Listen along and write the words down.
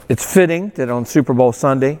It's fitting that on Super Bowl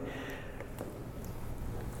Sunday,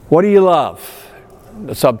 what do you love?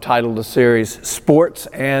 The subtitle of the series, Sports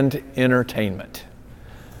and Entertainment.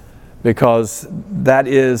 Because that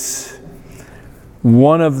is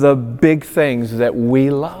one of the big things that we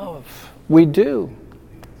love. We do.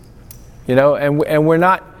 You know, and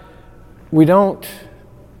we don't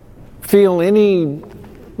feel any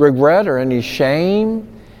regret or any shame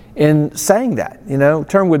in saying that. You know,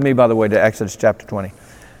 turn with me, by the way, to Exodus chapter 20.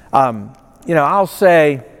 You know, I'll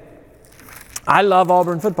say, I love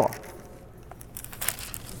Auburn football.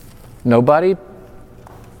 Nobody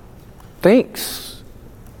thinks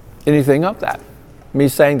anything of that. Me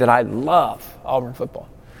saying that I love Auburn football.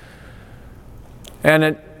 And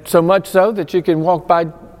it so much so that you can walk by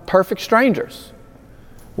perfect strangers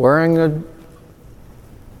wearing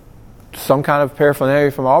some kind of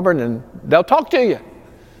paraphernalia from Auburn, and they'll talk to you.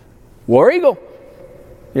 War Eagle.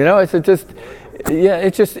 You know, it's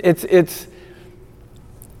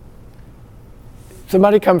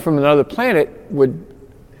somebody coming from another planet would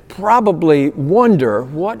probably wonder,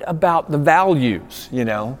 what about the values, you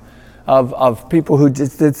know, of people who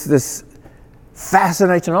just, it's this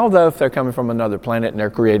fascination, although if they're coming from another planet and they're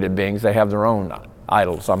created beings, they have their own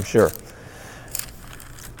idols, I'm sure.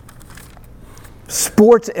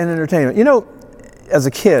 Sports and entertainment. You know, as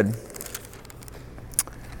a kid,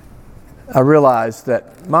 I realized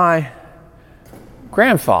that my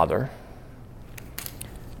grandfather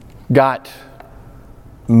got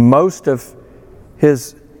most of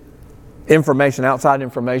his information, outside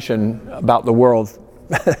information about the world,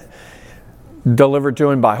 delivered to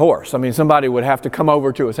him by horse. I mean, somebody would have to come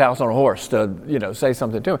over to his house on a horse to, you know, say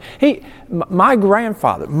something to him. My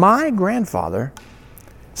grandfather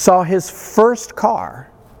saw his first car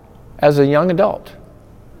as a young adult.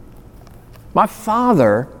 My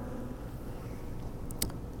father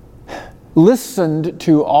listened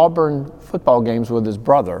to Auburn football games with his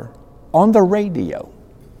brother on the radio.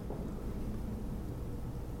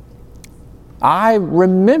 I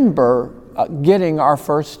remember getting our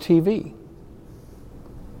first TV.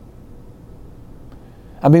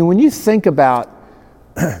 I mean, when you think about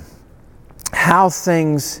how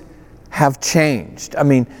things have changed, I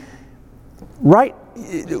mean, right,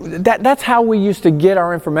 that's how we used to get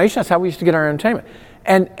our information, that's how we used to get our entertainment.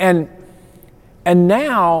 And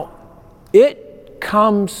now it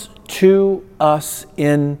comes to us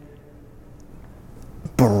in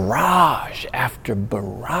barrage after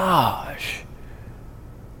barrage.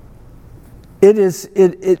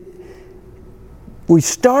 We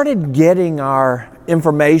started getting our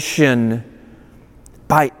information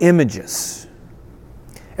by images.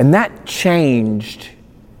 And that changed,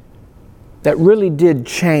 that really did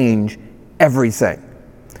change everything.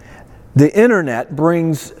 The internet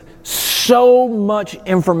brings so much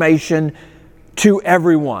information to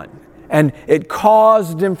everyone. And it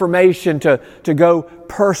caused information to go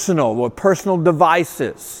personal, with personal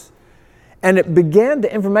devices. And the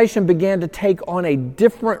information began to take on a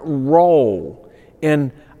different role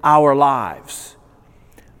in our lives.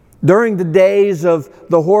 During the days of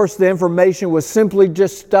the horse, the information was simply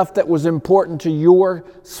just stuff that was important to your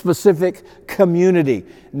specific community.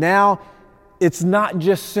 Now, it's not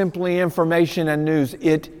just simply information and news,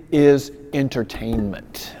 it is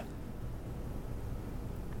entertainment.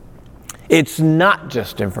 It's not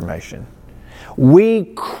just information.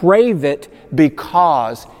 We crave it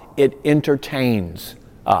because it entertains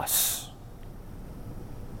us.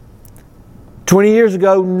 20 years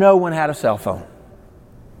ago, no one had a cell phone.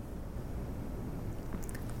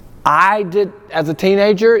 I did, as a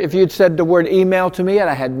teenager, if you'd said the word email to me,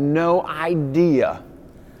 I had no idea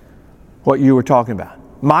what you were talking about.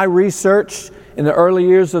 My research in the early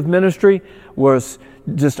years of ministry was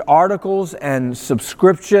just articles and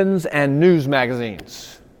subscriptions and news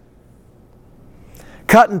magazines.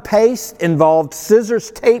 Cut and paste involved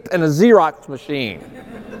scissors, tape, and a Xerox machine.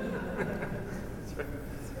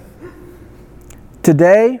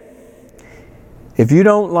 Today, if you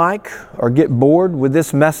don't like or get bored with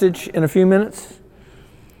this message in a few minutes,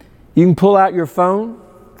 you can pull out your phone,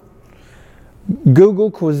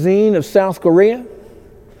 Google cuisine of South Korea,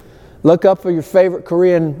 look up for your favorite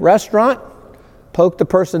Korean restaurant, poke the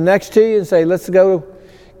person next to you and say, let's go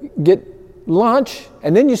get lunch,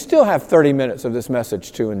 and then you still have 30 minutes of this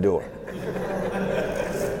message to endure.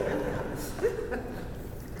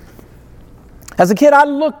 As a kid, I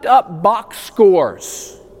looked up box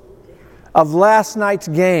scores of last night's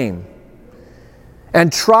game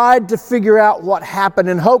and tried to figure out what happened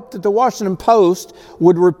and hoped that the Washington Post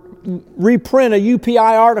would reprint a UPI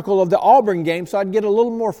article of the Auburn game so I'd get a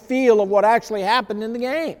little more feel of what actually happened in the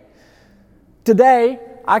game. Today,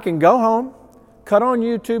 I can go home, cut on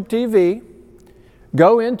YouTube TV,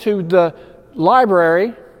 go into the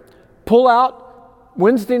library, pull out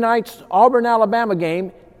Wednesday night's Auburn-Alabama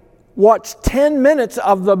game, watch 10 minutes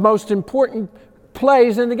of the most important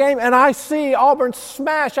plays in the game, and I see Auburn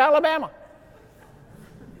smash Alabama.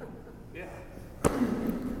 Yeah.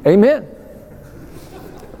 Amen.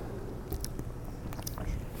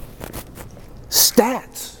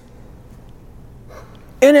 Stats.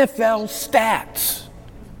 NFL stats.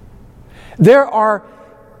 There are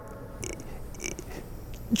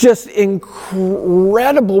just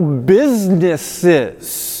incredible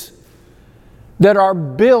businesses that are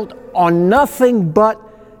built on nothing but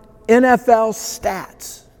NFL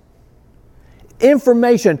stats.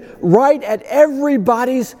 Information right at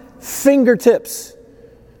everybody's fingertips.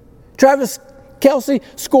 Travis Kelce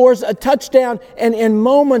scores a touchdown, and in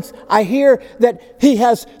moments I hear that he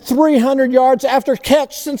has 300 yards after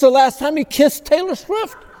catch since the last time he kissed Taylor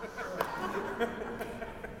Swift.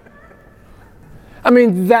 I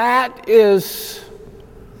mean, that is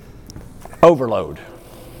overload.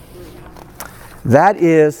 That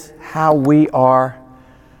is how we are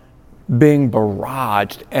being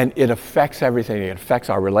barraged, and it affects everything. It affects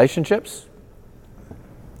our relationships.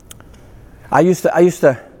 I used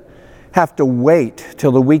to have to wait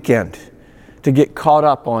till the weekend to get caught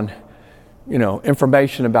up on,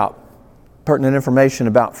 pertinent information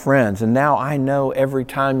about friends. And now I know every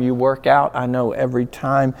time you work out, I know every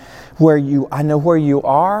time where you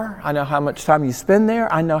are, I know how much time you spend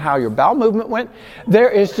there, I know how your bowel movement went.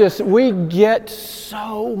 We get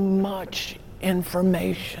so much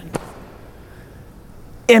information.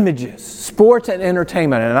 Images, sports and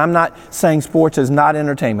entertainment, and I'm not saying sports is not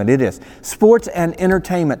entertainment, it is. Sports and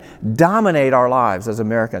entertainment dominate our lives as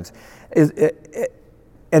Americans. And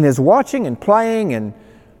is watching and playing and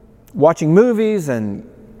watching movies and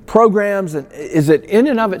programs, and is it in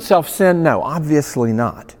and of itself sin? No, obviously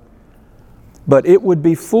not. But it would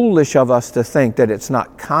be foolish of us to think that it's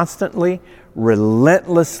not constantly,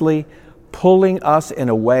 relentlessly pulling us in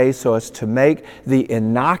a way so as to make the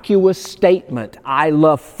innocuous statement, I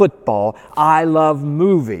love football, I love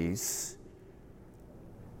movies,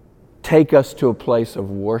 take us to a place of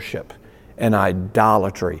worship and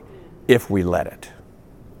idolatry if we let it.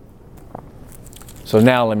 So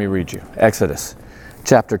now let me read you Exodus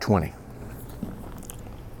chapter 20.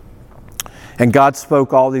 And God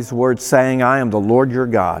spoke all these words, saying, I am the Lord your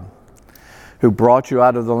God, who brought you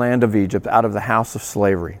out of the land of Egypt, out of the house of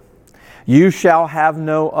slavery. You shall have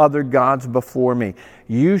no other gods before me.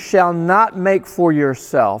 You shall not make for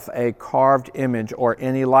yourself a carved image or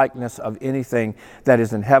any likeness of anything that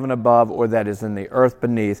is in heaven above, or that is in the earth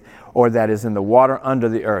beneath, or that is in the water under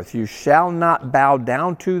the earth. You shall not bow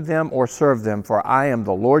down to them or serve them, for I am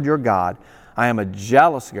the Lord your God. I am a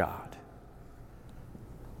jealous God,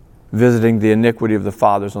 visiting the iniquity of the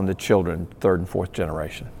fathers on the children, third and fourth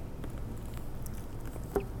generation.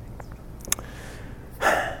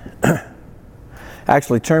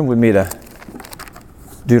 Actually, turn with me to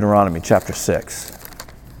Deuteronomy chapter 6.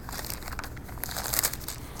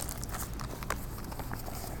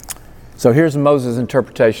 So here's Moses'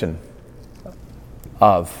 interpretation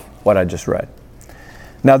of what I just read.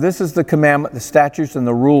 Now this is the commandment, the statutes and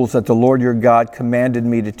the rules that the Lord your God commanded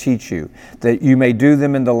me to teach you, that you may do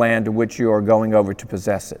them in the land to which you are going over to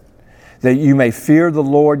possess it. That you may fear the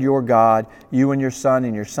Lord your God, you and your son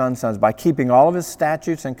and your son's sons, by keeping all of his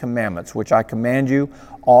statutes and commandments, which I command you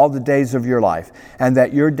all the days of your life, and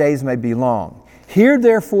that your days may be long. Hear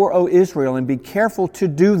therefore, O Israel, and be careful to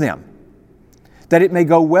do them, that it may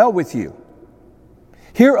go well with you.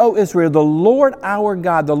 Hear, O Israel, the Lord our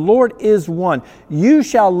God, the Lord is one. You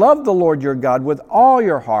shall love the Lord your God with all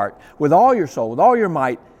your heart, with all your soul, with all your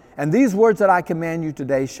might, and these words that I command you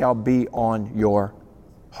today shall be on your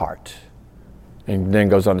heart. And then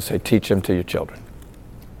goes on to say, teach them to your children.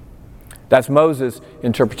 That's Moses'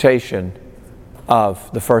 interpretation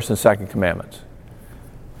of the first and second commandments,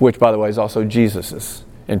 which, by the way, is also Jesus'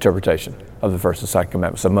 interpretation of the first and second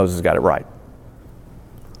commandments. So Moses got it right.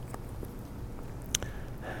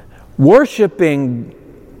 Worshiping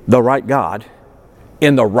the right God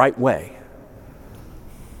in the right way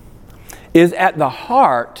is at the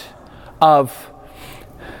heart of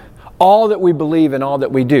all that we believe and all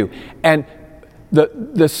that we do. And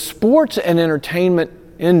the sports and entertainment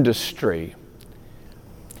industry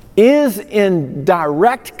is in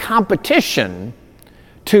direct competition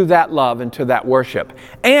to that love and to that worship.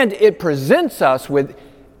 And it presents us with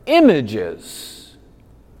images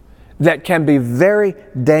that can be very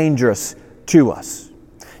dangerous to us.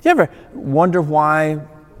 You ever wonder why?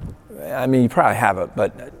 I mean, you probably haven't,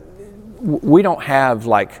 but we don't have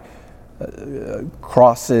like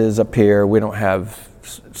crosses up here. We don't have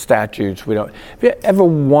statues. Have you ever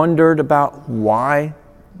wondered about why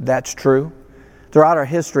that's true? Throughout our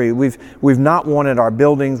history, we've not wanted our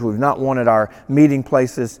buildings, we've not wanted our meeting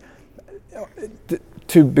places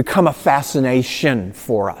to become a fascination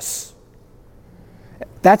for us.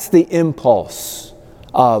 That's the impulse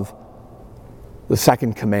of the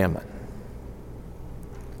second commandment.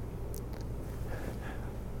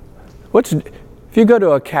 If you go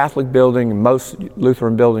to a Catholic building, and most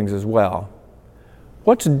Lutheran buildings as well,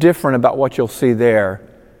 what's different about what you'll see there?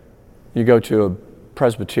 You go to a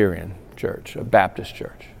Presbyterian church, a Baptist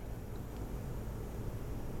church.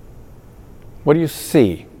 What do you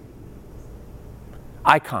see?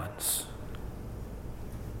 Icons.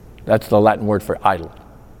 That's the Latin word for idol.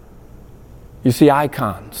 You see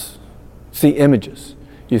icons. You see images.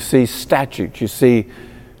 You see statues. You see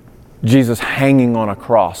Jesus hanging on a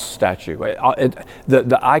cross statue.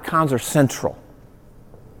 The icons are central.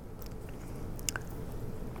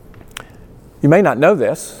 You may not know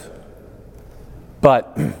this,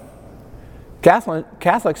 but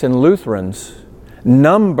Catholics and Lutherans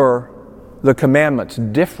number the commandments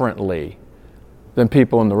differently than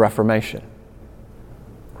people in the Reformation.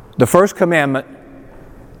 The first commandment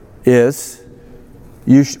is,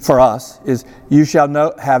 you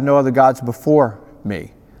shall have no other gods before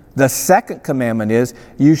me. The second commandment is,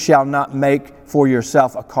 you shall not make for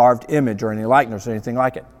yourself a carved image or any likeness or anything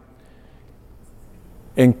like it.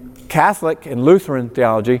 In Catholic and Lutheran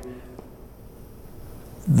theology,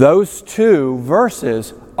 those two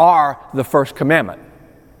verses are the first commandment.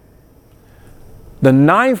 The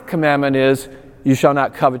ninth commandment is, you shall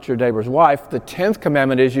not covet your neighbor's wife. The 10th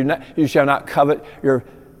commandment is, you shall not covet your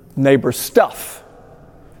neighbor's stuff,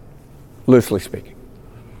 loosely speaking.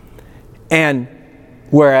 And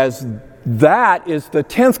whereas that is the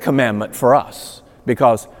 10th commandment for us,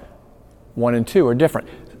 because 1 and 2 are different.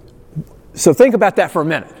 So think about that for a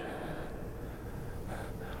minute.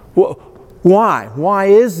 Why? Why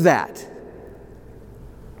is that?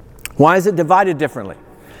 Why is it divided differently?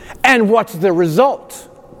 And what's the result?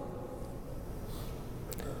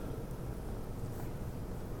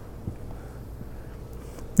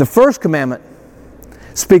 The first commandment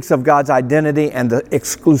speaks of God's identity and the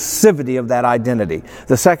exclusivity of that identity.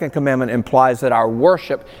 The second commandment implies that our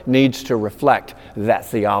worship needs to reflect that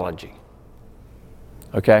theology.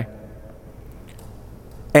 Okay?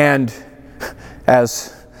 And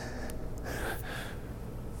as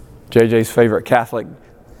JJ's favorite Catholic,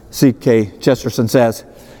 C.K. Chesterton, says,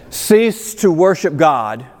 cease to worship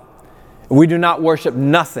God. We do not worship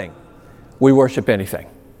nothing. We worship anything.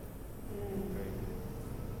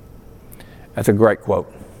 That's a great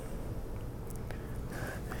quote.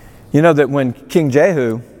 You know that when King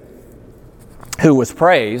Jehu, who was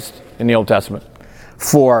praised in the Old Testament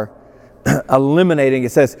for eliminating,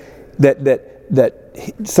 it says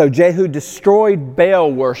so Jehu destroyed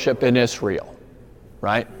Baal worship in Israel,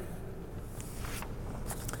 right?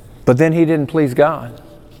 But then he didn't please God,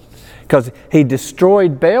 because he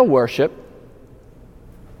destroyed Baal worship,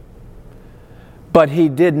 but he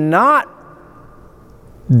did not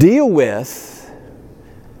deal with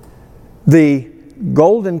the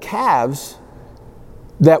golden calves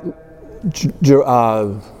that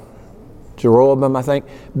Jeroboam, I think,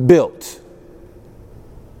 built.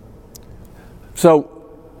 So,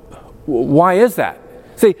 why is that?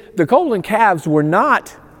 See, the golden calves were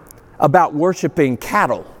not about worshiping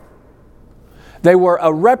cattle. They were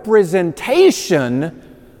a representation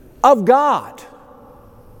of God.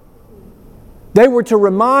 They were to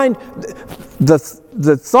remind,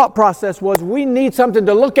 the thought process was, we need something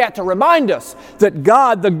to look at to remind us that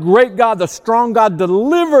God, the great God, the strong God,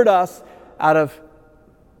 delivered us out of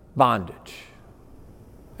bondage.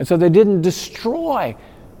 And so they didn't destroy.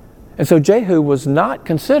 And so Jehu was not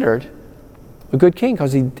considered a good king,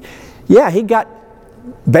 because he got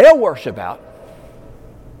Baal worship out.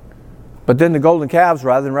 But then the golden calves,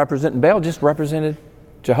 rather than representing Baal, just represented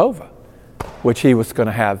Jehovah, which he was going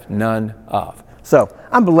to have none of. So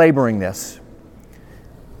I'm belaboring this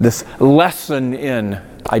lesson in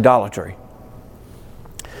idolatry,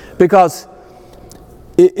 because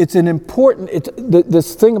it's an important.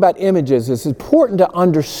 This thing about images is important to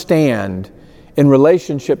understand in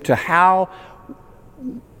relationship to how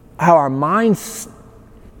our minds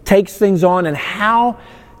takes things on, and how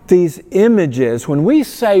these images, when we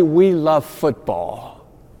say we love football,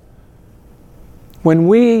 when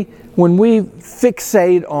we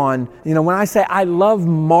fixate on, when I say I love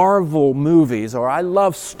Marvel movies, or I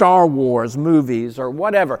love Star Wars movies, or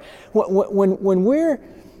whatever, when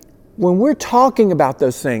we're talking about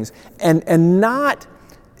those things and not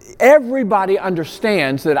everybody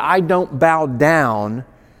understands that I don't bow down,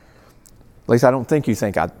 at least I don't think you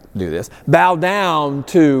think I do this, bow down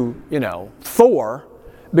to, Thor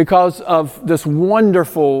because of this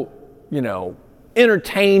wonderful,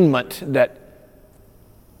 entertainment that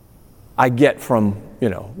I get from,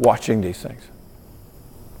 watching these things.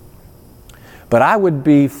 But I would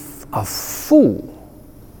be a fool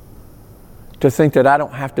to think that I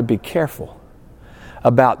don't have to be careful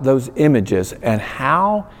about those images and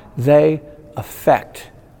how they affect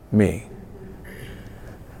me.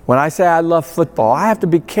 When I say I love football, I have to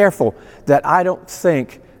be careful that I don't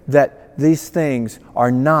think that these things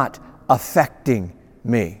are not affecting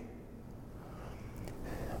me.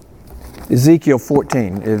 Ezekiel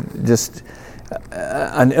 14 is just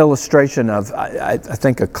an illustration of, I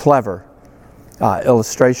think, a clever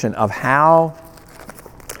illustration of how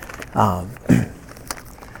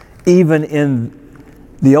even in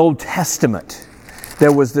the Old Testament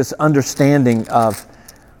there was this understanding of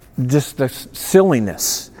just the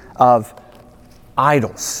silliness of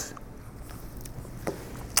idols.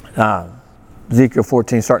 Ezekiel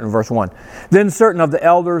 14, starting in verse 1. Then certain of the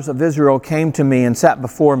elders of Israel came to me and sat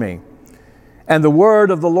before me. And the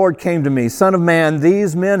word of the Lord came to me, Son of man,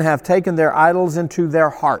 these men have taken their idols into their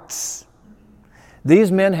hearts.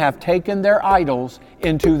 These men have taken their idols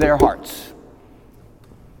into their hearts.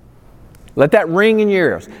 Let that ring in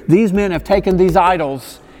your ears. These men have taken these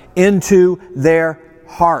idols into their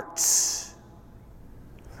hearts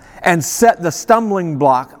and set the stumbling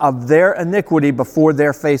block of their iniquity before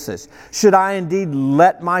their faces. Should I indeed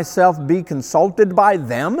let myself be consulted by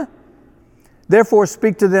them? Therefore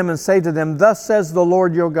speak to them and say to them, Thus says the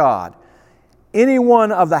Lord your God, any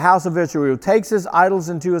one of the house of Israel who takes his idols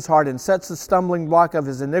into his heart and sets the stumbling block of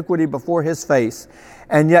his iniquity before his face,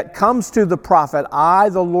 and yet comes to the prophet, I,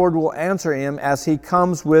 the Lord, will answer him as he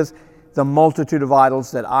comes with the multitude of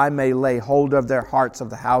idols, that I may lay hold of their hearts of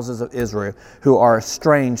the houses of Israel, who are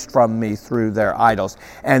estranged from me through their idols.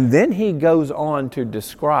 And then he goes on to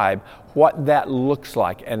describe what that looks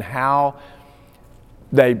like and how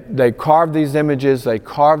they carve these images, they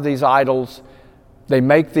carve these idols, they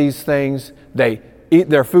make these things, they eat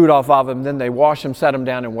their food off of them, then they wash them, set them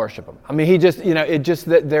down, and worship them. I mean,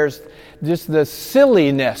 there's just the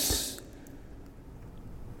silliness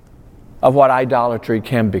of what idolatry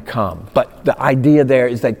can become. But the idea there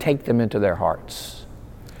is they take them into their hearts.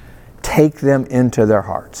 Take them into their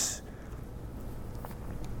hearts.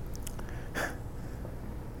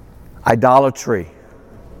 Idolatry,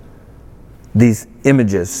 these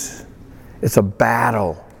images, it's a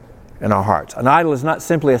battle in our hearts. An idol is not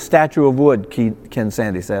simply a statue of wood, Ken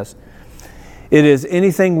Sandy says. It is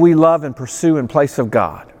anything we love and pursue in place of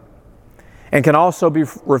God, and can also be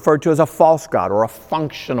referred to as a false god or a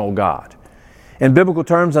functional god. In biblical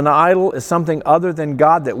terms, an idol is something other than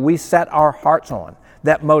God that we set our hearts on,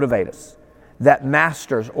 that motivate us, that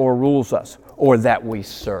masters or rules us, or that we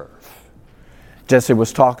serve. Jesse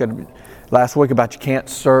was talking last week about you can't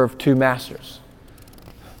serve two masters.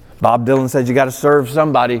 Bob Dylan said you got to serve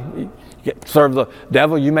somebody. You serve the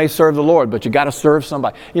devil, you may serve the Lord, but you got to serve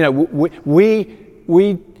somebody.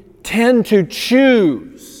 We tend to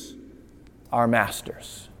choose our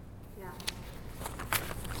masters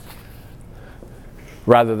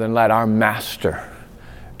rather than let our master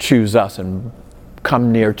choose us and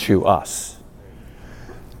come near to us.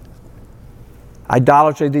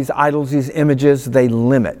 Idolatry, these idols, these images, they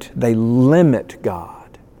limit God.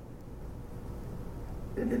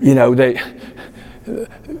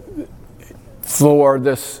 For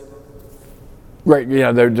this great,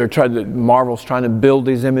 they're trying to, Marvel's trying to build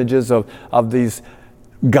these images of these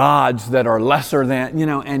gods that are lesser than,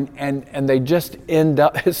 and they just end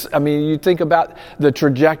up, you think about the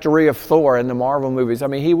trajectory of Thor in the Marvel movies.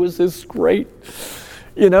 He was this great,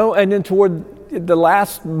 and then toward the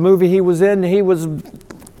last movie he was in, he was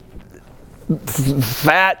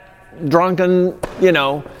fat, drunken,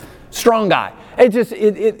 strong guy.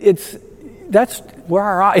 That's where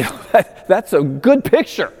our idol, that's a good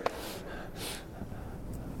picture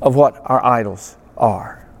of what our idols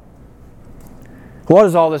are. What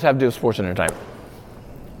does all this have to do with sports and entertainment?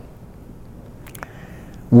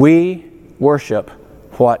 We worship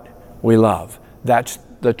what we love. That's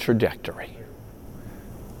the trajectory.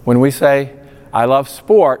 When we say, I love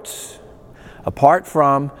sports, apart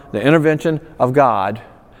from the intervention of God,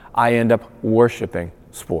 I end up worshiping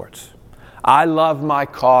sports. I love my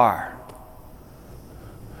car.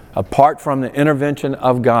 Apart from the intervention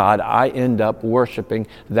of God, I end up worshiping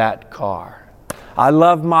that car. I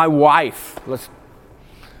love my wife. Let's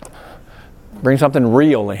bring something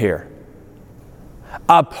real in here.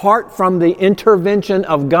 Apart from the intervention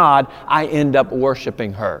of God, I end up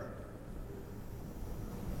worshiping her.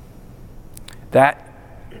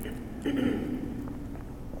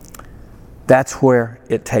 That's where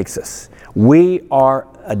it takes us. We are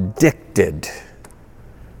addicted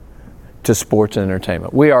to sports and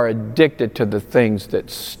entertainment. We are addicted to the things that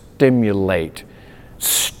stimulate,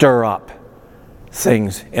 stir up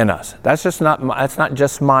things in us. That's not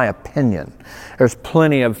just my opinion. There's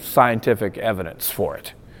plenty of scientific evidence for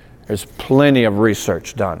it. There's plenty of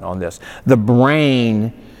research done on this. The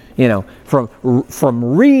brain,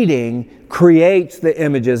 from reading, creates the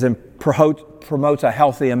images and promotes a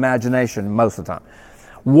healthy imagination most of the time.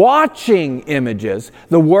 Watching images,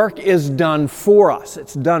 the work is done for us.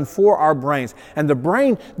 It's done for our brains. And the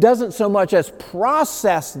brain doesn't so much as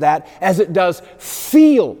process that as it does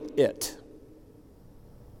feel it.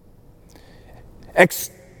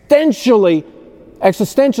 Existentially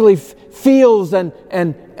feels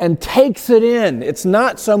and takes it in. It's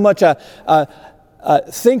not so much a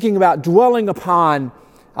thinking about, dwelling upon,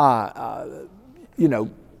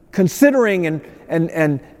 considering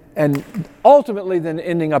and ultimately then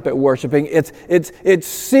ending up at worshiping. It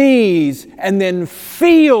sees and then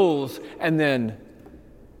feels and then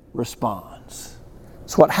responds.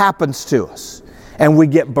 It's what happens to us. And we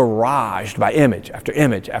get barraged by image after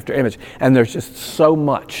image after image. And there's just so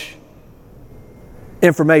much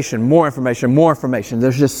information, more information, more information.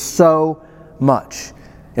 There's just so much.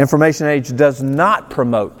 Information age does not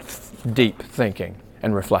promote deep thinking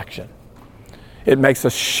and reflection. It makes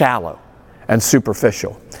us shallow and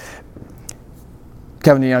superficial.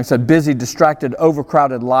 Kevin DeYoung said, busy, distracted,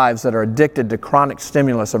 overcrowded lives that are addicted to chronic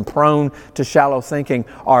stimulus and prone to shallow thinking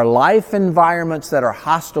are life environments that are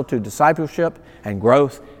hostile to discipleship and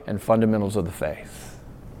growth and fundamentals of the faith.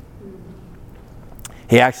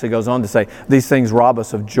 He actually goes on to say, these things rob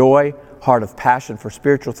us of joy, heart of passion for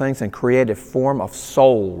spiritual things, and create a form of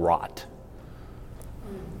soul rot.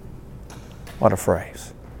 What a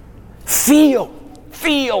phrase. Feel.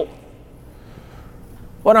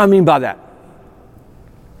 What do I mean by that?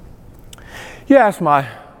 You ask my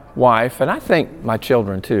wife, and I think my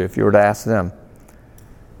children too, if you were to ask them,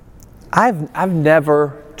 I've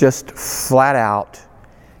never just flat out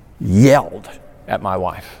yelled at my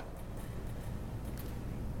wife.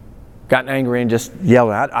 Gotten angry and just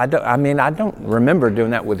yelled. I don't remember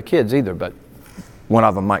doing that with the kids either, but one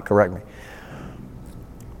of them might correct me.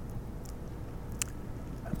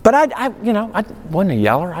 But I wasn't a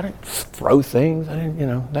yeller. I didn't throw things. I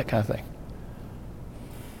didn't, that kind of thing.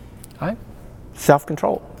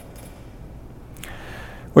 Self-control.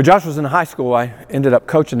 When Josh was in high school, I ended up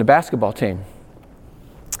coaching the basketball team,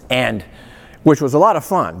 and which was a lot of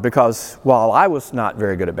fun because while I was not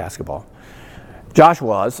very good at basketball, Josh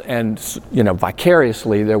was, and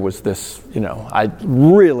vicariously there was this, I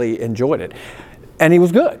really enjoyed it, and he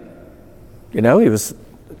was good. He was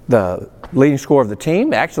the leading scorer of the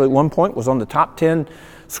team. Actually, at one point was on the top 10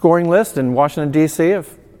 scoring list in Washington, D.C.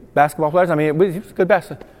 of basketball players. he was a good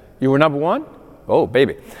basketball. You were number one? Oh,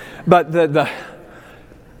 baby. But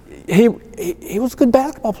he was a good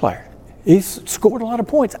basketball player. He scored a lot of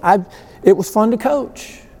points. It was fun to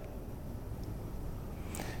coach.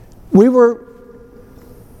 We were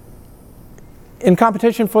in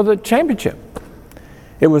competition for the championship.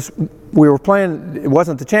 We were playing, it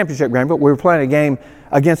wasn't the championship game, but we were playing a game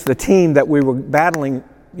against the team that we were battling,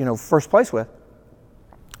 first place with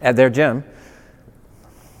at their gym.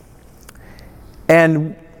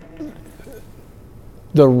 And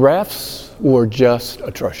the refs were just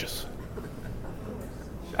atrocious.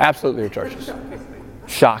 Absolutely atrocious.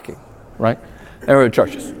 Shocking, right? They were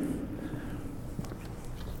atrocious.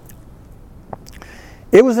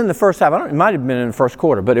 It was in the first half. It might have been in the first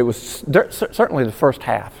quarter, but it was certainly the first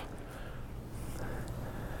half.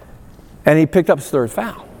 And he picked up his third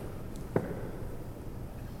foul.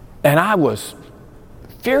 And I was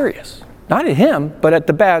furious. Not at him, but at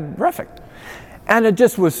the bad reffing. And it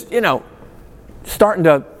just was, starting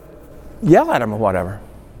to yell at him or whatever.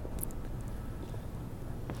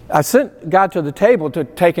 I sent God to the table to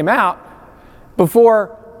take him out.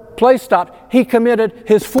 Before play stopped, he committed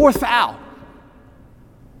his fourth foul.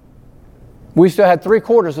 We still had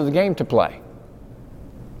 3/4 of the game to play.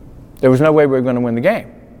 There was no way we were going to win the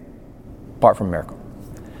game, apart from a miracle.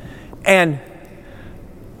 And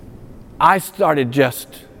I started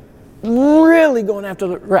just really going after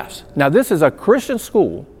the refs. Now, this is a Christian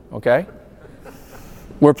school, okay?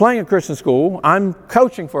 We're playing a Christian school. I'm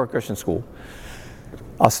coaching for a Christian school,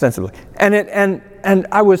 ostensibly. And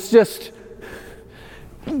I was just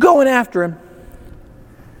going after him.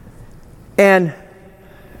 And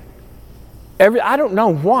I don't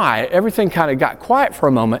know why, everything kind of got quiet for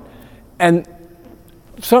a moment. And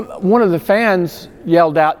one of the fans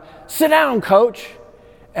yelled out, "Sit down, coach."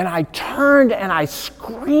 And I turned and I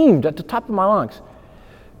screamed at the top of my lungs,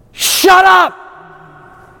 "Shut up!"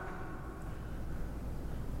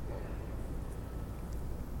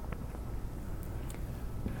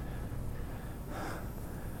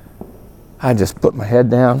 I just put my head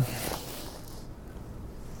down,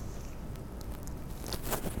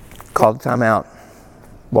 called the timeout,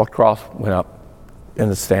 walked across, went up in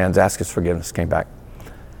the stands, asked his forgiveness, came back.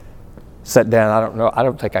 Sat down, I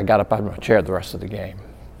don't think I got up out of my chair the rest of the game.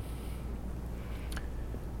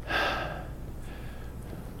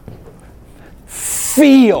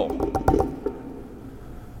 Feel.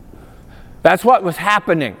 That's what was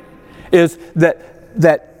happening, is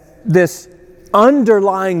that this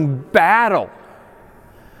underlying battle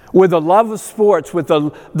with the love of sports, with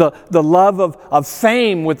the love of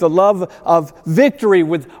fame, with the love of victory,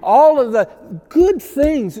 with all of the good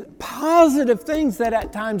things, positive things that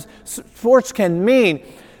at times sports can mean.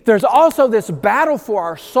 There's also this battle for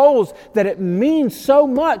our souls that it means so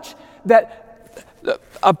much that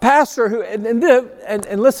a pastor who,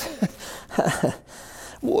 and listen,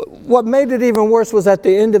 what made it even worse was at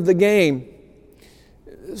the end of the game,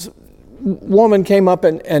 woman came up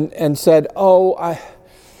and said, "Oh,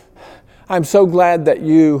 I'm so glad that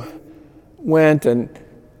you went and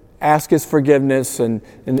asked his forgiveness and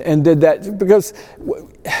did that, because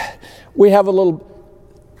we have a little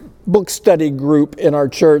book study group in our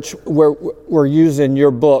church where we're using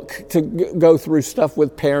your book to go through stuff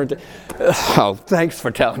with parents." Oh, thanks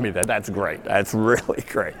for telling me that. That's great. That's really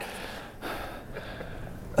great.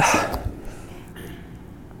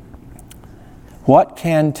 What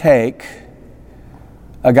can take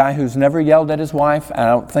a guy who's never yelled at his wife, and I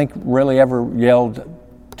don't think really ever yelled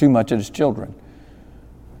too much at his children,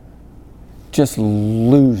 just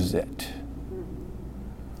lose it,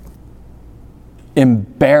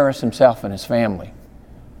 embarrass himself and his family,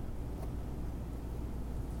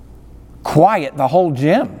 quiet the whole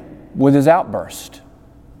gym with his outburst?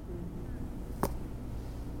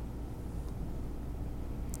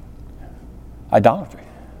 Idolatry.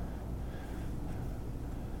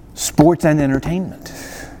 Sports and entertainment.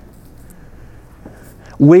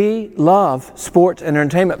 We love sports and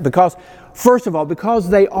entertainment because, first of all, because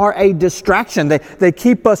they are a distraction. They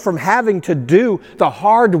keep us from having to do the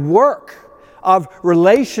hard work of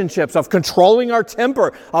relationships, of controlling our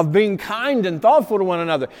temper, of being kind and thoughtful to one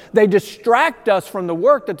another. They distract us from the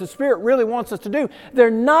work that the Spirit really wants us to do.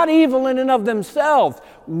 They're not evil in and of themselves.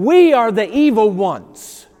 We are the evil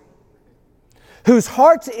ones, whose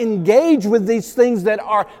hearts engage with these things that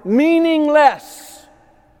are meaningless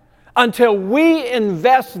until we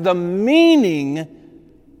invest the meaning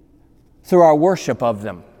through our worship of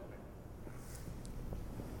them.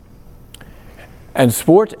 And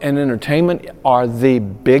sport and entertainment are the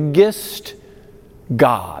biggest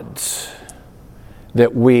gods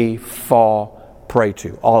that we fall prey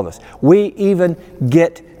to, all of us. We even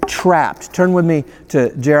get trapped. Turn with me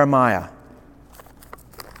to Jeremiah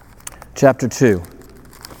chapter 2.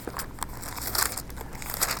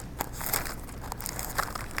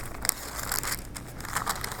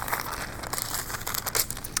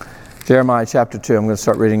 Jeremiah chapter 2, I'm going to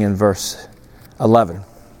start reading in verse 11.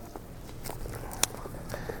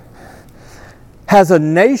 Has a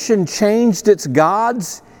nation changed its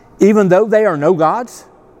gods, even though they are no gods?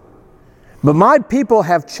 But my people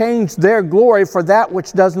have changed their glory for that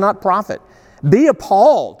which does not profit. Be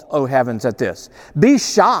appalled, O heavens, at this. Be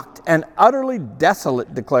shocked and utterly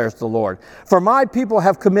desolate, declares the Lord. For my people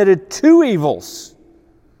have committed two evils.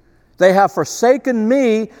 They have forsaken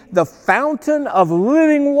me, the fountain of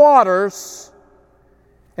living waters,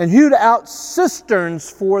 and hewed out cisterns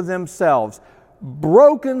for themselves,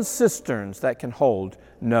 broken cisterns that can hold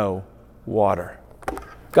no water.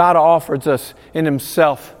 God offers us in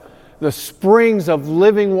Himself the springs of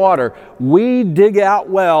living water. We dig out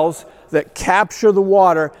wells that capture the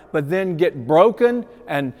water, but then get broken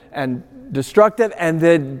and destructive, and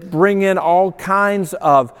then bring in all kinds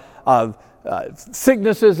of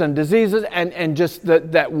sicknesses and diseases, and just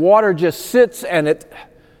that water just sits, and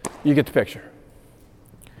you get the picture.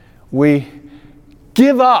 We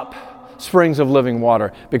give up springs of living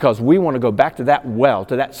water because we want to go back to that well,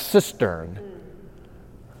 to that cistern,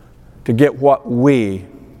 to get what we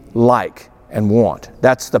like and want.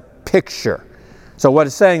 That's the picture. So what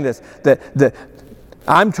it's saying is that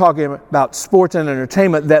I'm talking about sports and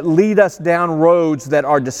entertainment that lead us down roads that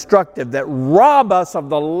are destructive, that rob us of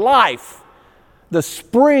the life, the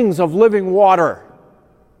springs of living water,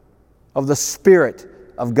 of the Spirit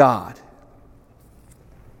of God.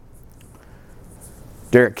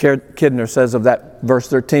 Derek Kidner says of that verse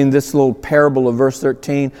 13, this little parable of verse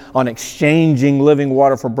 13 on exchanging living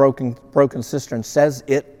water for broken cisterns says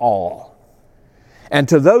it all. And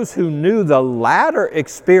to those who knew the latter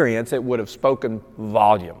experience, it would have spoken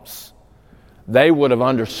volumes. They would have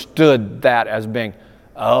understood that as being,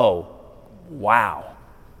 oh, wow.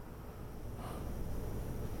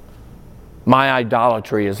 My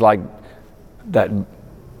idolatry is like that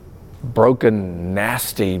broken,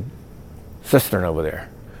 nasty cistern over there.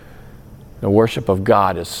 The worship of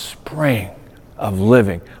God is spring of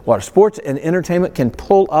living water. Sports and entertainment can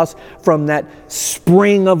pull us from that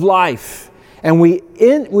spring of life. And we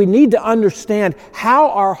need to understand how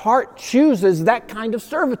our heart chooses that kind of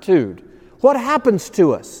servitude. What happens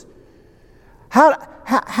to us?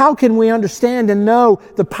 How can we understand and know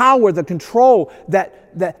the power, the control,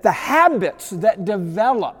 that the habits that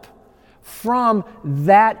develop from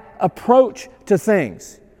that approach to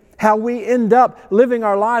things? How we end up living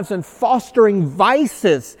our lives and fostering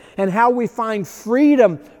vices, and how we find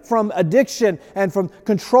freedom from addiction and from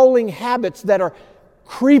controlling habits that are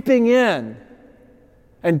creeping in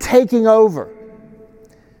and taking over.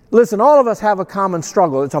 Listen, all of us have a common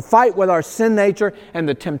struggle. It's a fight with our sin nature and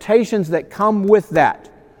the temptations that come with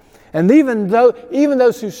that. And even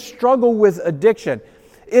those who struggle with addiction,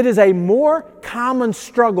 it is a more common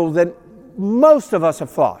struggle than most of us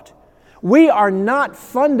have thought. We are not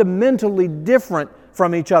fundamentally different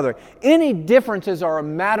from each other. Any differences are a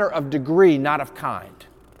matter of degree, not of kind.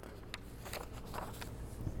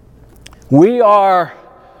 We are,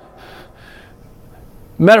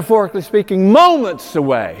 metaphorically speaking, moments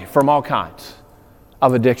away from all kinds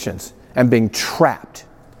of addictions and being trapped.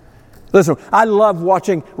 Listen, I love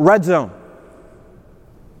watching Red Zone.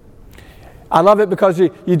 I love it because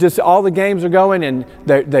you just, all the games are going and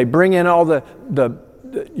they bring in all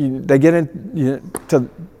they get into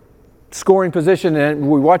scoring position and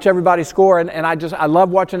we watch everybody score and I love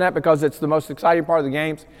watching that because it's the most exciting part of the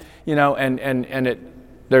games, and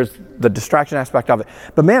there's the distraction aspect of it.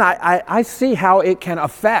 But man, I see how it can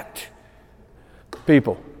affect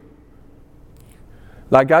people.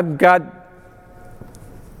 Like I've got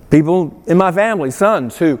people in my family,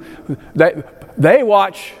 sons, who they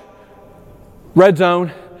watch Red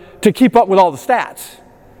Zone to keep up with all the stats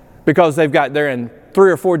because they're in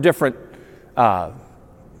 3 or 4 different what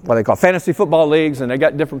they call fantasy football leagues, and they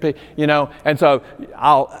got different people, and so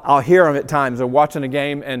I'll hear them at times. They're watching a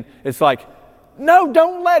game and it's like, no,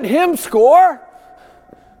 don't let him score.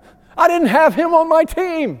 I didn't have him on my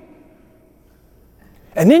team.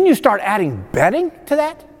 And then you start adding betting to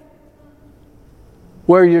that,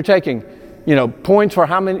 where you're taking, points for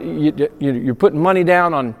how many, you're putting money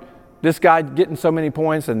down on this guy getting so many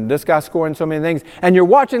points and this guy scoring so many things. And you're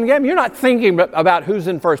watching the game, you're not thinking about who's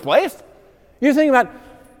in first place. You're thinking about,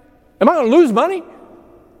 am I going to lose money?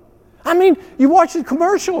 I mean, you watch the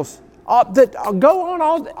commercials that go on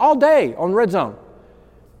all day on Red Zone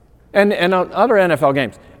and on other NFL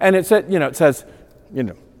games. And it says,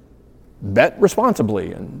 bet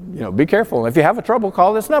responsibly and, be careful. If you have a trouble,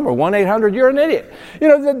 call this number, 1-800, you're an idiot.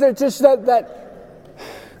 There's just that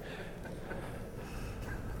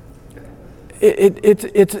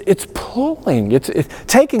it's pulling. It's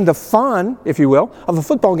taking the fun, if you will, of a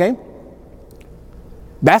football game,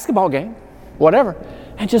 basketball game, whatever,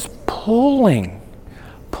 and just pulling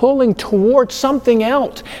towards something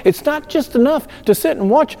else. It's not just enough to sit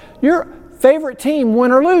and watch your favorite team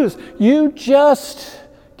win or lose. You just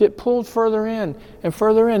get pulled further in, and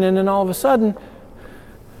then all of a sudden,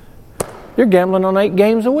 you're gambling on 8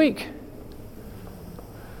 games a week.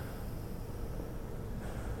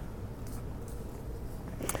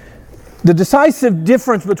 The decisive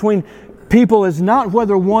difference between people is not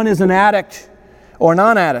whether one is an addict or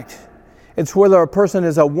non-addict. It's whether a person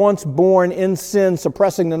is a once born in sin,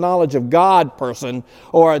 suppressing the knowledge of God person,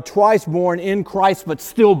 or a twice born in Christ but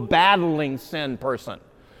still battling sin person.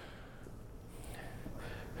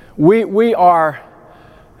 We are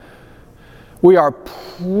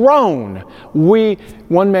prone.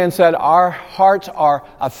 One man said, our hearts are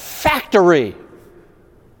a factory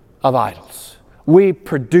of idols. We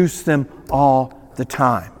produce them all the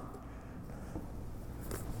time.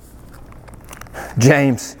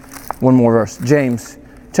 James, one more verse. James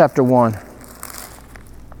chapter 1.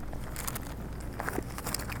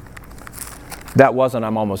 That wasn't,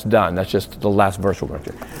 I'm almost done. That's just the last verse we're going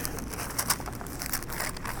to do.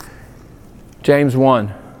 James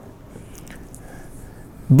 1.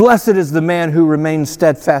 Blessed is the man who remains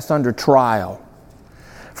steadfast under trial.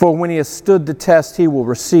 For when he has stood the test, he will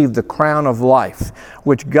receive the crown of life,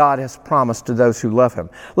 which God has promised to those who love him.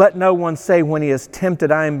 Let no one say when he is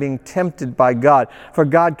tempted, I am being tempted by God. For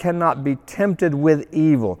God cannot be tempted with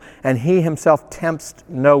evil, and he himself tempts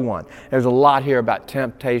no one. There's a lot here about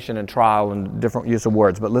temptation and trial and different use of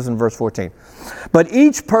words, but listen to verse 14. But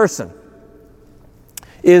each person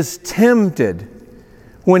is tempted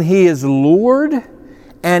when he is lured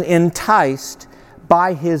and enticed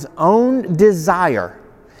by his own desire.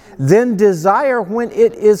 Then desire, when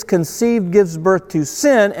it is conceived, gives birth to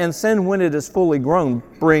sin, and sin, when it is fully grown,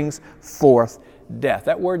 brings forth death.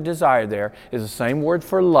 That word desire there is the same word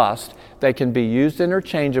for lust. They can be used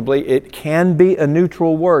interchangeably. It can be a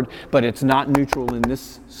neutral word, but it's not neutral in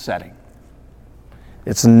this setting.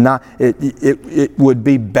 It's not. It would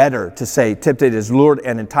be better to say tempted is lured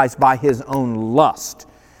and enticed by his own lust.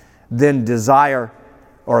 Then desire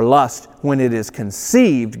or lust, when it is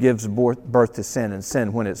conceived, gives birth to sin, and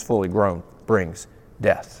sin, when it's fully grown, brings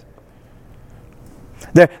death.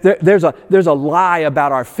 There's a lie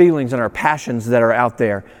about our feelings and our passions that are out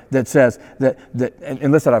there that says that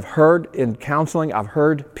and listen, I've heard in counseling, I've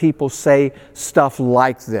heard people say stuff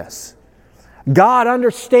like this. God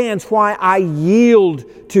understands why I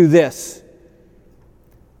yield to this.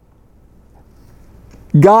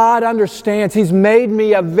 God understands. He's made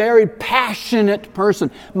me a very passionate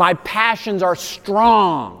person. My passions are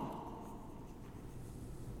strong.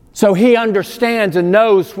 So He understands and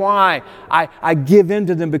knows why I give in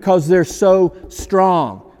to them, because they're so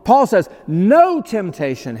strong. Paul says, no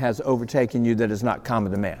temptation has overtaken you that is not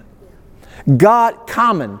common to man.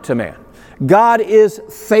 Common to man. God is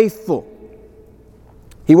faithful.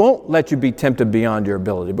 He won't let you be tempted beyond your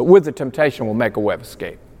ability, but with the temptation will make a way of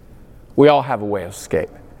escape. We all have a way of escape.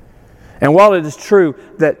 And while it is true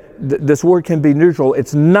that this word can be neutral,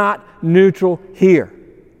 it's not neutral here.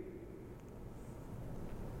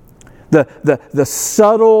 The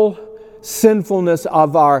subtle sinfulness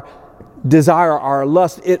of our desire, our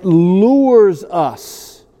lust, it lures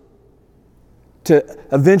us to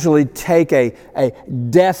eventually take a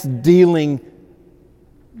death-dealing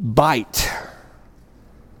bite.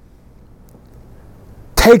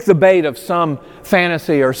 Take the bait of some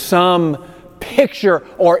fantasy or some picture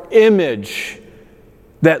or image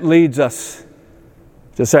that leads us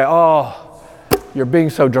to say, oh, you're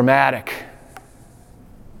being so dramatic.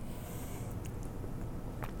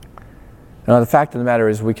 Now, the fact of the matter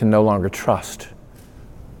is we can no longer trust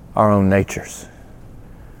our own natures.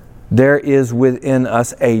 There is within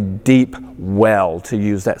us a deep well, to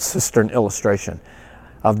use that cistern illustration,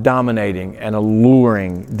 of dominating and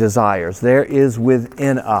alluring desires. There is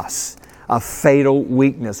within us a fatal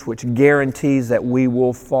weakness which guarantees that we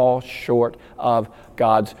will fall short of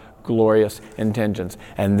God's glorious intentions.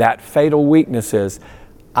 And that fatal weakness is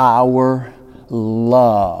our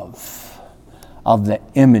love of the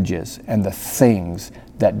images and the things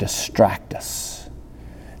that distract us,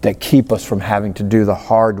 that keep us from having to do the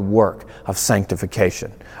hard work of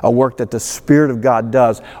sanctification, a work that the Spirit of God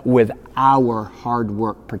does with our hard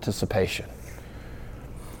work participation.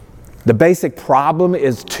 The basic problem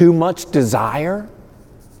is too much desire?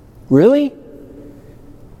 Really?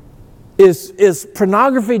 Is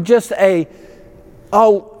pornography just my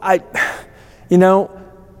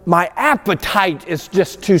appetite is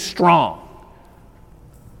just too strong?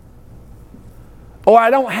 Or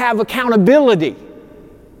I don't have accountability?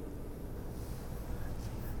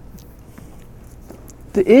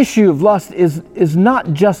 The issue of lust is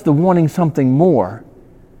not just the wanting something more.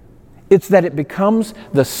 It's that it becomes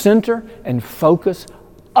the center and focus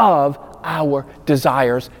of our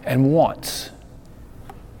desires and wants.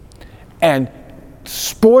 And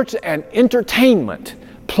sports and entertainment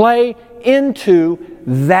play into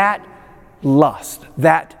that lust,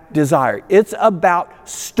 that desire. It's about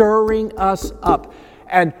stirring us up.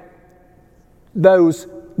 And those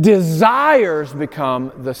desires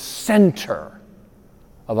become the center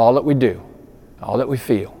of all that we do, all that we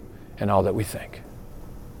feel, and all that we think.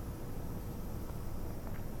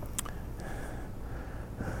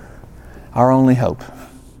 Our only hope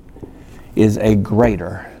is a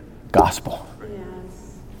greater gospel.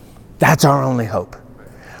 Yes. That's our only hope.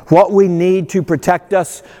 What we need to protect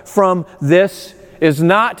us from this is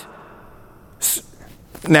not...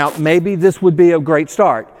 Now, maybe this would be a great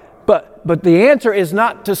start, but the answer is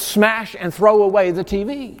not to smash and throw away the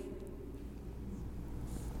TV.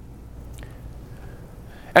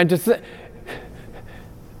 And to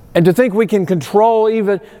think we can control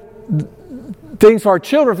even things for our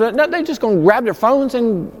children. No, they're just going to grab their phones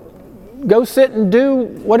and go sit and do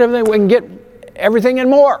whatever they can get, everything and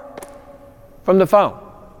more from the phone.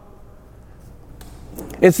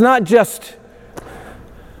 It's not just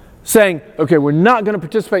saying, okay, we're not going to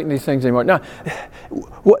participate in these things anymore. No,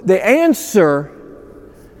 the answer,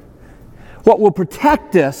 what will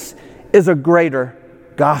protect us, is a greater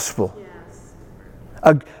gospel.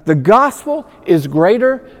 The gospel is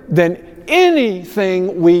greater than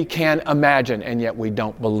anything we can imagine, and yet we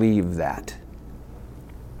don't believe that.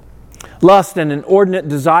 Lust, an inordinate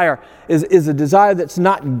desire, is a desire that's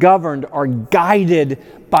not governed or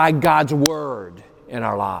guided by God's word in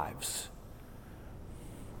our lives.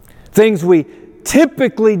 Things we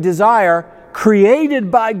typically desire, created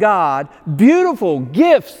by God, beautiful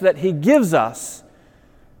gifts that He gives us,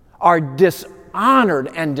 are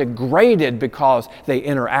dishonored and degraded because they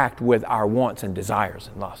interact with our wants and desires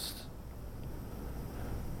and lusts.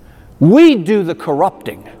 We do the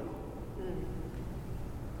corrupting,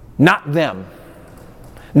 not them,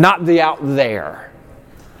 not the out there.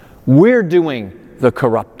 We're doing the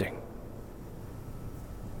corrupting.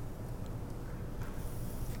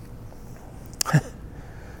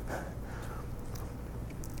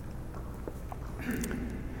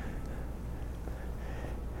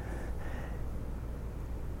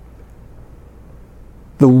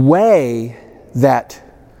 The way that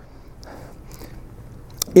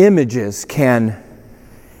images can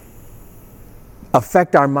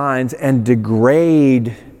affect our minds and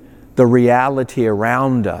degrade the reality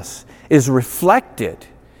around us is reflected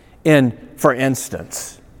in, for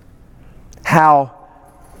instance, how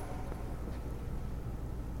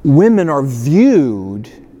women are viewed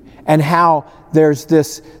and how there's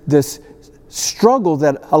this struggle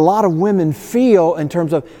that a lot of women feel in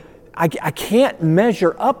terms of, I can't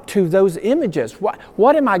measure up to those images.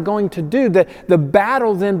 What am I going to do? The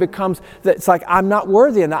battle then becomes that it's like I'm not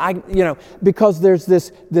worthy, and because there's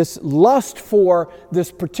this lust for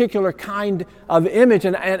this particular kind of image,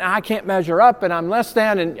 and I can't measure up, and I'm less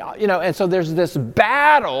than, and so there's this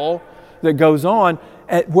battle that goes on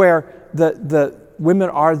where the women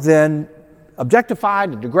are then objectified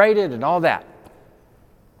and degraded and all that.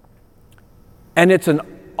 And it's an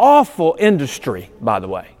awful industry, by the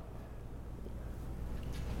way.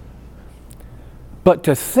 But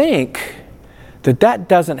to think that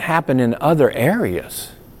doesn't happen in other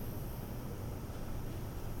areas.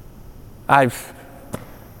 I've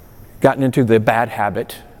gotten into the bad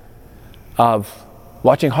habit of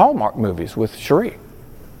watching Hallmark movies with Cherie.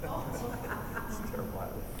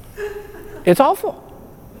 It's awful.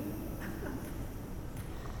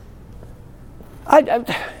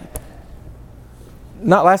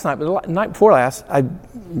 Not last night, but the night before last, I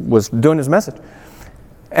was doing this message.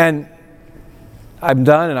 And I'm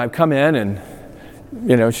done, and I've come in,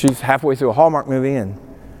 and she's halfway through a Hallmark movie,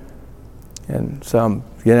 and so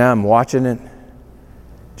I'm watching it.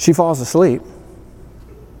 She falls asleep.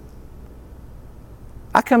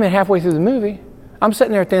 I come in halfway through the movie. I'm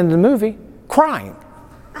sitting there at the end of the movie crying.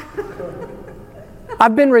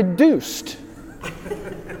 I've been reduced.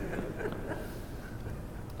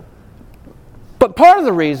 But part of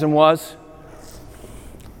the reason was,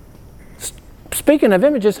 speaking of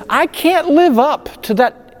images, I can't live up to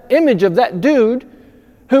that image of that dude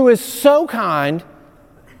who is so kind,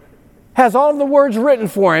 has all of the words written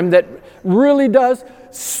for him that really does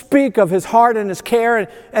speak of his heart and his care,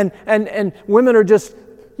 and women are just,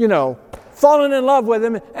 falling in love with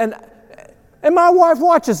him, and my wife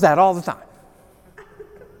watches that all the time.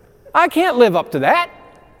 I can't live up to that.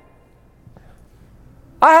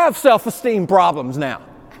 I have self-esteem problems now.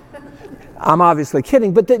 I'm obviously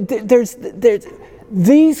kidding, but there's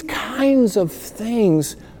these kinds of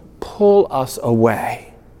things pull us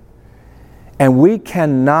away. And we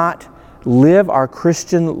cannot live our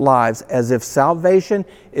Christian lives as if salvation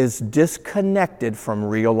is disconnected from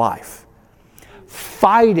real life.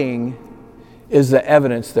 Fighting is the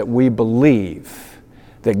evidence that we believe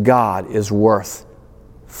that God is worth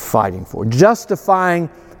fighting for. Justifying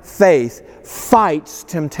faith fights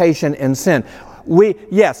temptation and sin. We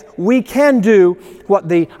can do what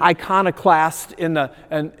the iconoclasts in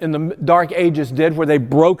the Dark Ages did, where they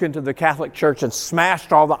broke into the Catholic Church and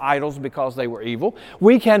smashed all the idols because they were evil.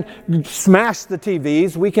 We can smash the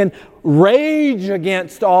TVs. We can rage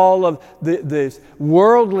against all of the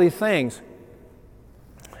worldly things.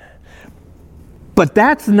 But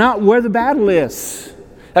that's not where the battle is.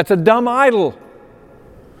 That's a dumb idol.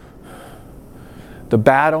 The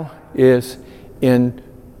battle is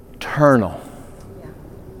internal.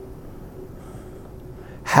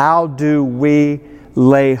 How do we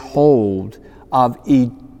lay hold of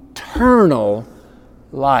eternal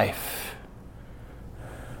life?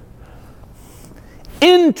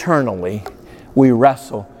 Internally, we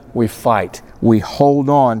wrestle, we fight, we hold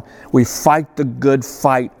on, we fight the good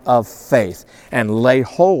fight of faith and lay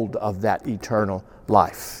hold of that eternal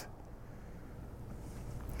life.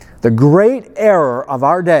 The great error of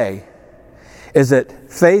our day is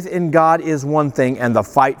that faith in God is one thing and the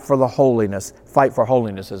fight for holiness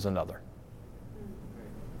is another.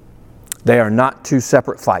 They are not two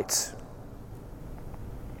separate fights.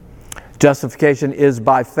 Justification is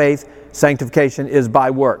by faith. Sanctification is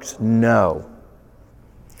by works. No.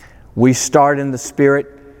 We start in the Spirit,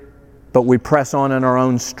 but we press on in our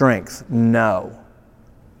own strength. No.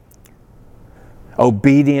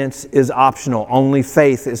 Obedience is optional. Only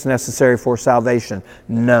faith is necessary for salvation.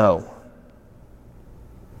 No.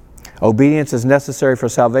 Obedience is necessary for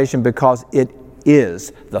salvation because it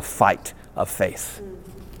is the fight of faith.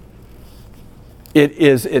 It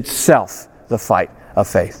is itself the fight of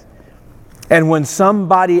faith. And when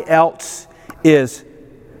somebody else is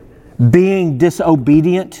being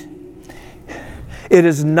disobedient, it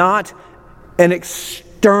is not an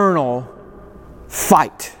external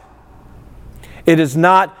fight. It is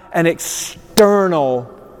not an external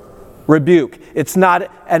rebuke. It's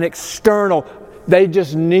not an external, they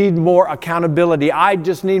just need more accountability. I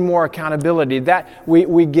just need more accountability. That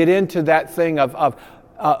we get into that thing of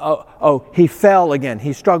he fell again.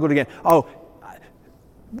 He struggled again. Oh,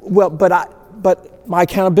 well, but my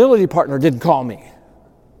accountability partner didn't call me.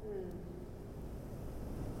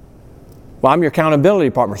 Well, I'm your accountability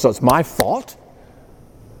partner, so it's my fault?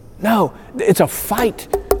 No, it's a fight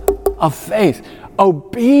of faith.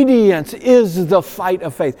 Obedience is the fight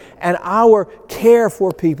of faith. And our care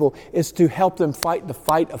for people is to help them fight the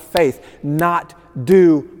fight of faith, not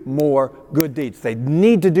do more good deeds. They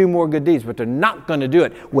need to do more good deeds, but they're not going to do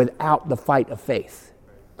it without the fight of faith.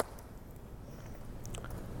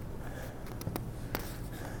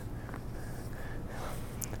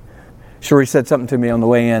 Sheree said something to me on the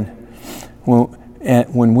way in.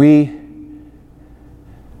 When we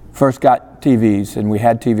first got TVs, and we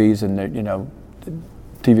had TVs, and the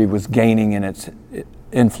TV was gaining in its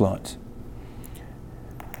influence,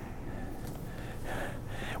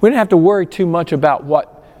 we didn't have to worry too much about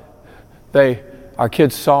what our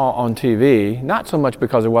kids saw on TV, not so much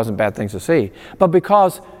because there wasn't bad things to see, but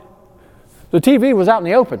because the TV was out in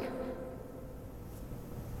the open.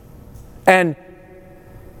 And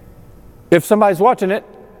if somebody's watching it,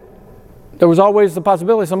 there was always the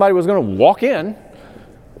possibility somebody was going to walk in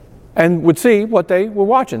and would see what they were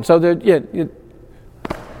watching. So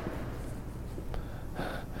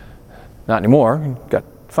not anymore, you've got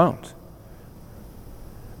phones.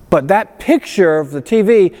 But that picture of the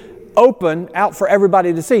TV open out for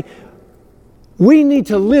everybody to see, we need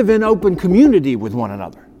to live in open community with one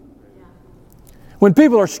another. When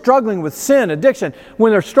people are struggling with sin, addiction,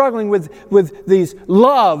 when they're struggling with these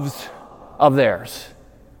loves of theirs,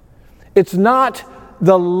 it's not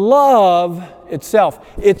the love itself,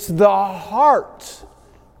 it's the heart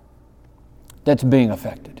that's being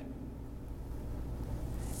affected.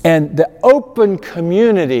 And the open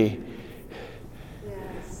community,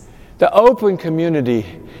 the open community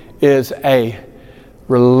is a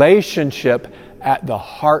relationship at the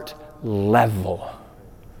heart level,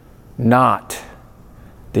 not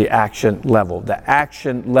the action level. The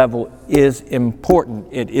action level is important.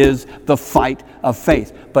 It is the fight of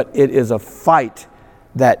faith, but it is a fight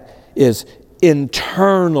that is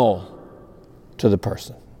internal to the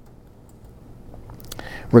person.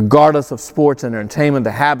 Regardless of sports and entertainment,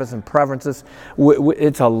 the habits and preferences,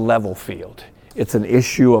 it's a level field. It's an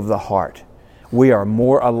issue of the heart. We are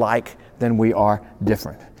more alike than we are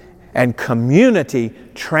different. And community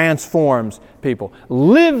transforms people.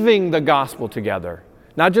 Living the gospel together,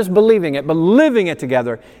 not just believing it, but living it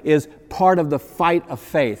together, is part of the fight of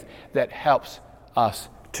faith that helps us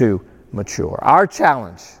to mature. Our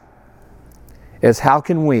challenge is, how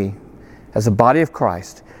can we, as a body of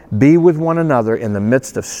Christ, be with one another in the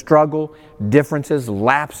midst of struggle, differences,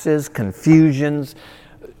 lapses, confusions,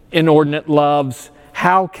 inordinate loves?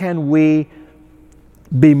 How can we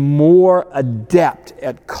be more adept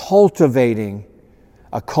at cultivating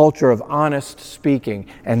a culture of honest speaking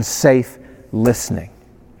and safe listening?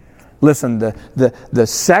 Listen, the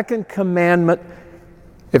second commandment,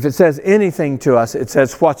 if it says anything to us, it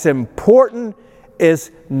says what's important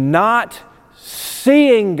is not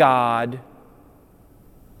seeing God,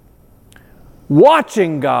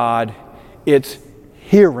 watching God, it's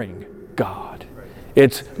hearing God.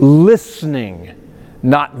 It's listening,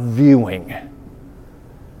 not viewing.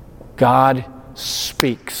 God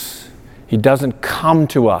speaks. He doesn't come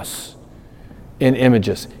to us in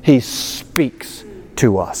images. He speaks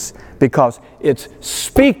to us, because it's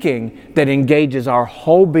speaking that engages our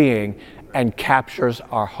whole being and captures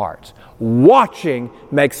our hearts. Watching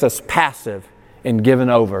makes us passive and given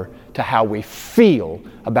over to how we feel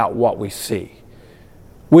about what we see.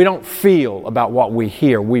 We don't feel about what we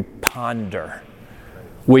hear. We ponder.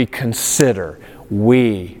 We consider.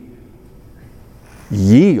 We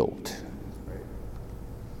yield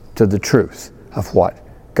to the truth of what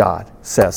God says.